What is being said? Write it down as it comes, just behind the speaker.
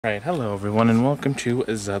Alright, hello everyone and welcome to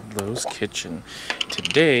Zudlow's Kitchen.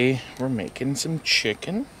 Today we're making some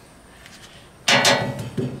chicken.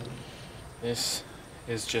 This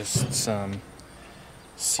is just some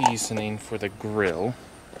seasoning for the grill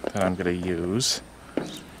that I'm going to use.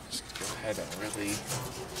 Just go ahead and really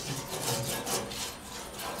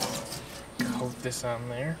coat this on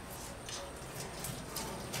there.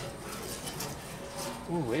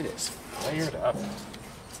 Ooh, it is fired up.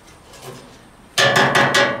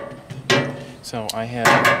 So I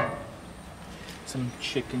have some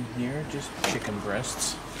chicken here, just chicken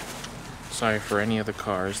breasts. Sorry for any of the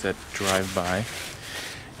cars that drive by.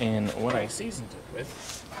 And what I seasoned it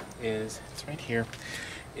with is, it's right here,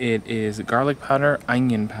 it is garlic powder,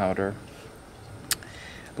 onion powder,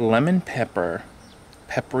 lemon pepper,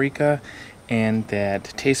 paprika, and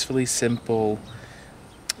that Tastefully Simple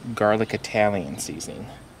garlic Italian seasoning.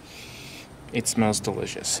 It smells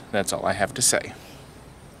delicious. That's all I have to say.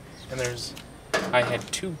 And I had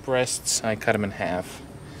two breasts, I cut them in half.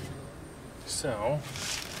 So,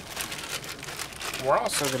 we're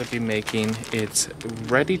also going to be making, it's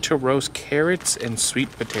ready to roast carrots and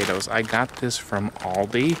sweet potatoes. I got this from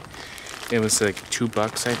Aldi. It was like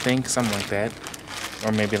 $2, I think, something like that.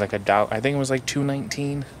 Or maybe like $1. I think it was like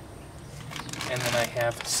 $2.19. And then I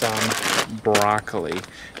have some broccoli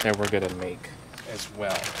that we're going to make as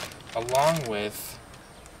well. Along with,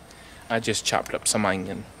 I just chopped up some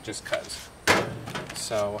onion, just cuz.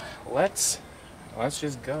 So let's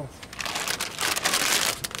just go.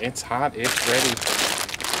 It's hot, it's ready.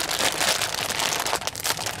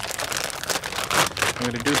 I'm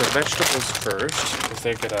gonna do the vegetables first, because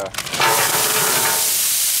they're the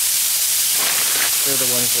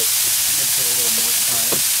ones that take a little more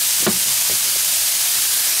time.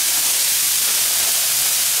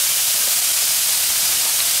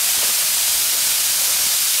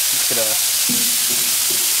 Just gonna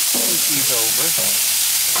flip these over.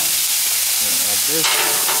 And add this.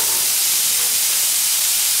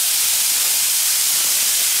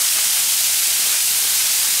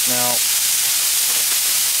 Now,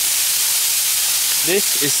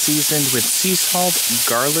 this is seasoned with sea salt,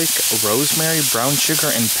 garlic, rosemary, brown sugar,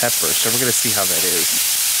 and pepper. So we're going to see how that is.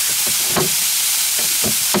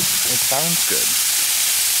 It sounds good.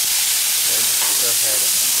 So just go ahead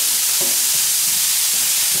and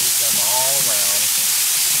move them all around.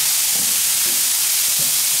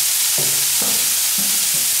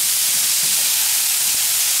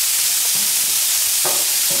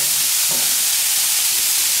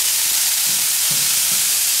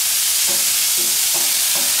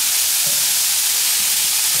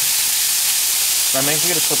 I'm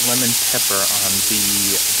actually going to put lemon pepper on the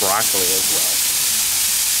broccoli as well.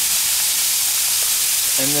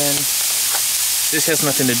 And then, this has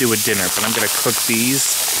nothing to do with dinner, but I'm going to cook these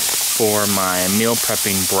for my meal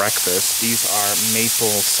prepping breakfast. These are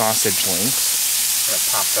maple sausage links. I'm going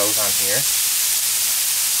to pop those on here.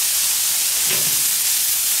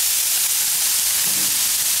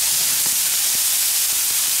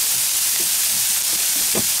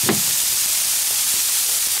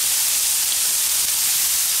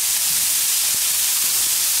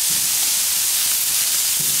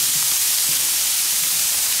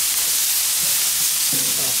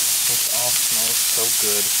 This all smells so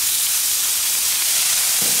good.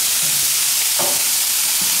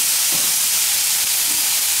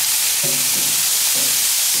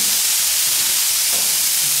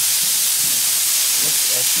 Look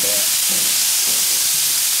at that.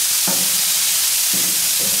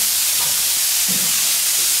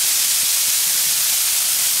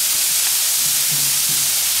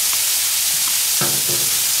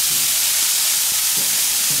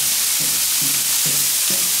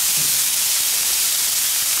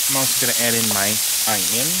 I'm also going to add in my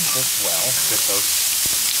onion as well, get those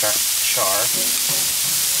start to char.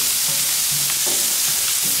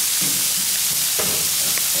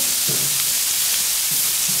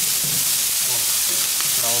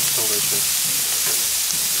 Smells delicious.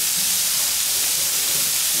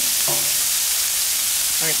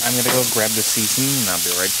 Alright, I'm going to go grab the seasoning and I'll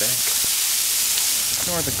be right back.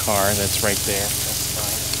 Ignore the car that's right there, that's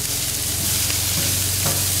fine.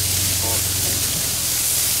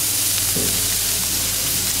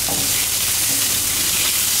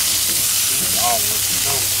 Oh, looks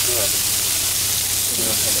so good. Go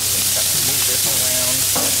ahead and just kind of move this around.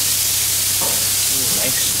 Ooh,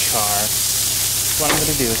 nice char. So what I'm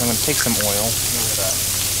going to do is I'm going to take some oil. I'm going to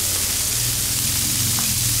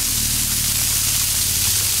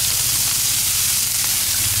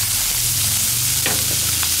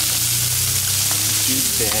do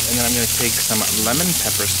that, and then I'm going to take some lemon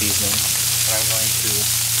pepper seasoning, and I'm going to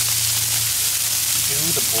do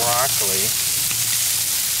the broccoli.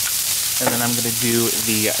 And then I'm going to do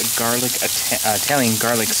the Italian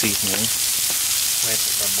garlic seasoning with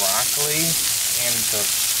the broccoli and the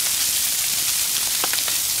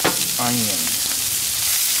onions.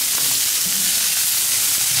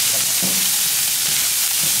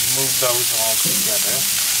 Move those all together.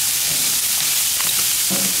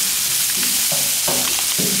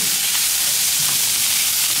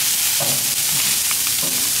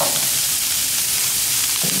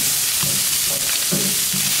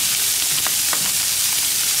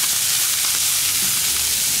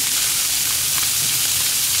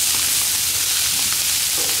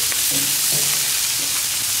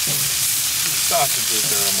 Sausages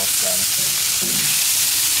are almost done.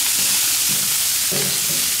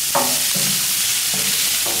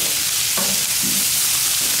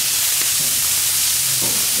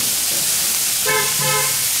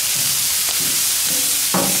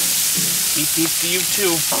 Beep beep to you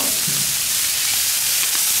too.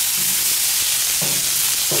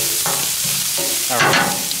 Alright.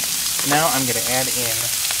 Now I'm going to add in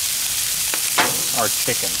our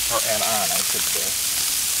chicken, or add on, I should say.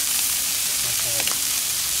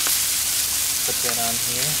 Put that on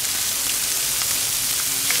here.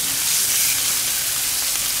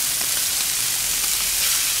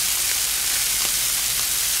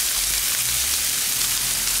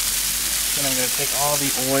 Then I'm going to take all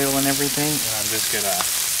the oil and everything, and I'm just going to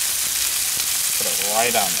put it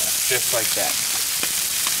right on there, just like that.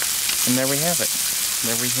 And there we have it.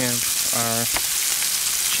 There we have our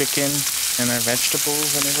chicken and our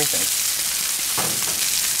vegetables and everything.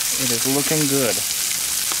 It is looking good.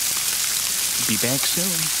 Be back soon.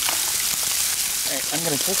 Alright, I'm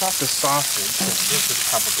going to take off the sausage, because this is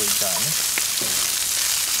probably done.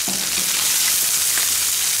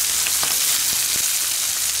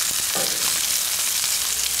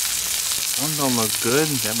 One don't look good.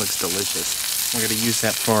 That looks delicious. We're going to use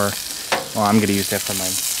that for, well, I'm going to use that for my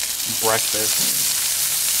breakfast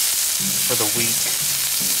for the week.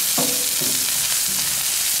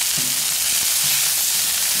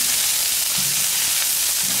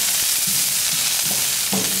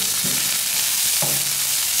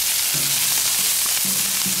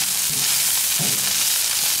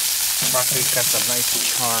 Broccoli's got some nice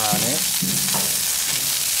char on it.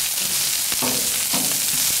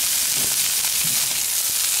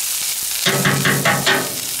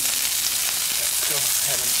 Let's go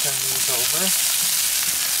ahead and turn these over.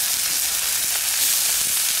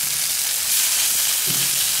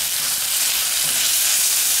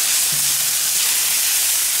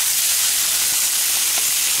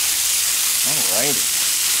 Alrighty.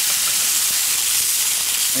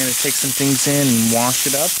 I'm going to take some things in and wash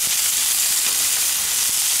it up.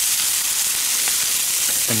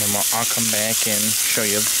 And then I'll come back and show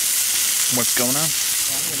you what's going on.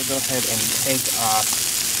 So I'm going to go ahead and take off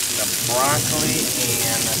the broccoli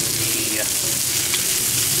and the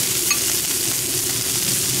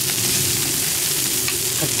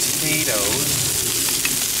potatoes.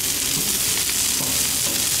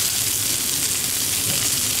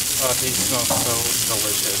 Oh, these smell so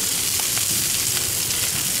delicious.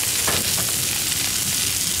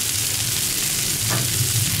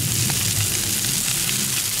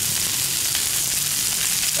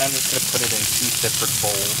 I'm just going to put it in 2 separate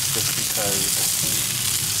bowls just because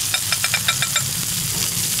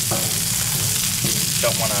I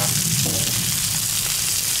don't want to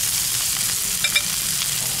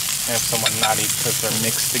have someone not eat because they're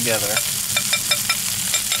mixed together.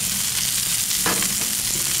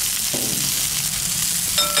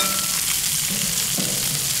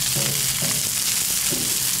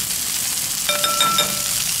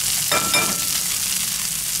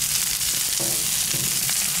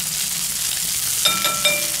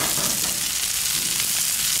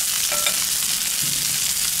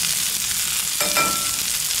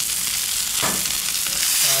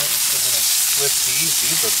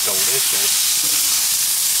 These look delicious.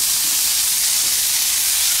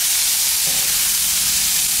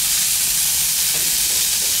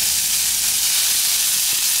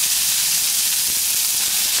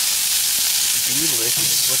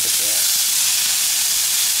 Delicious. Look at that.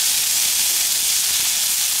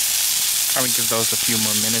 Probably give those a few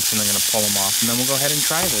more minutes and I'm going to pull them off and then we'll go ahead and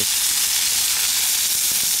try this.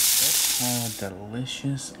 Look how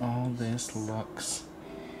delicious all this looks.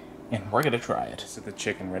 And we're going to try it. Is the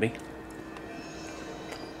chicken ready?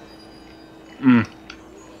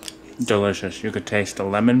 Delicious. You could taste the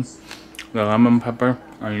lemon pepper,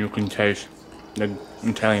 and you can taste the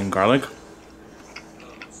Italian garlic.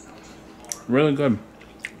 Really good.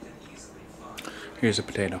 Here's a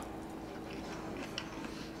potato.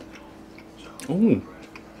 Ooh.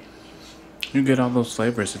 You get all those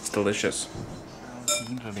flavors. It's delicious.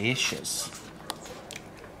 Delicious.